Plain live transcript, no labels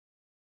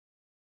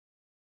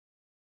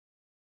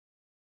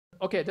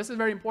Okay, this is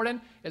very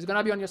important. It's going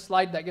to be on your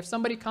slide deck. If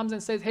somebody comes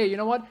and says, hey, you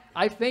know what?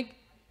 I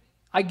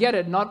get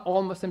it. Not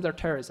all Muslims are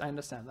terrorists. I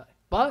understand that.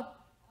 But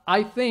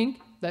I think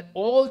that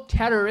all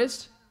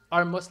terrorists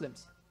are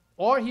Muslims.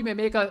 Or he may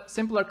make a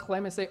simpler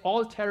claim and say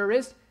all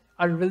terrorists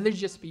are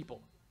religious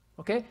people.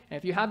 Okay? And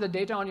if you have the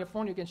data on your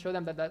phone, you can show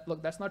them that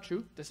look, that's not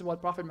true. This is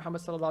what Prophet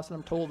Muhammad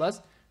ﷺ told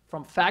us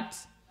from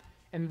facts.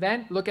 And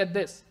then look at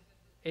this.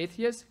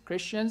 Atheists,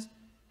 Christians,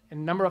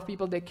 and the number of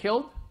people they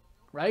killed,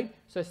 right?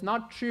 So it's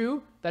not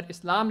true that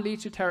Islam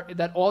leads to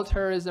that all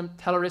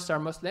terrorists are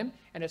Muslim,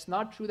 and it's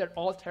not true that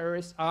all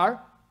terrorists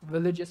are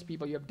religious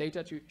people. You have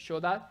data to show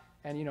that,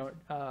 and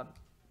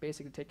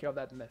basically take care of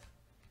that myth.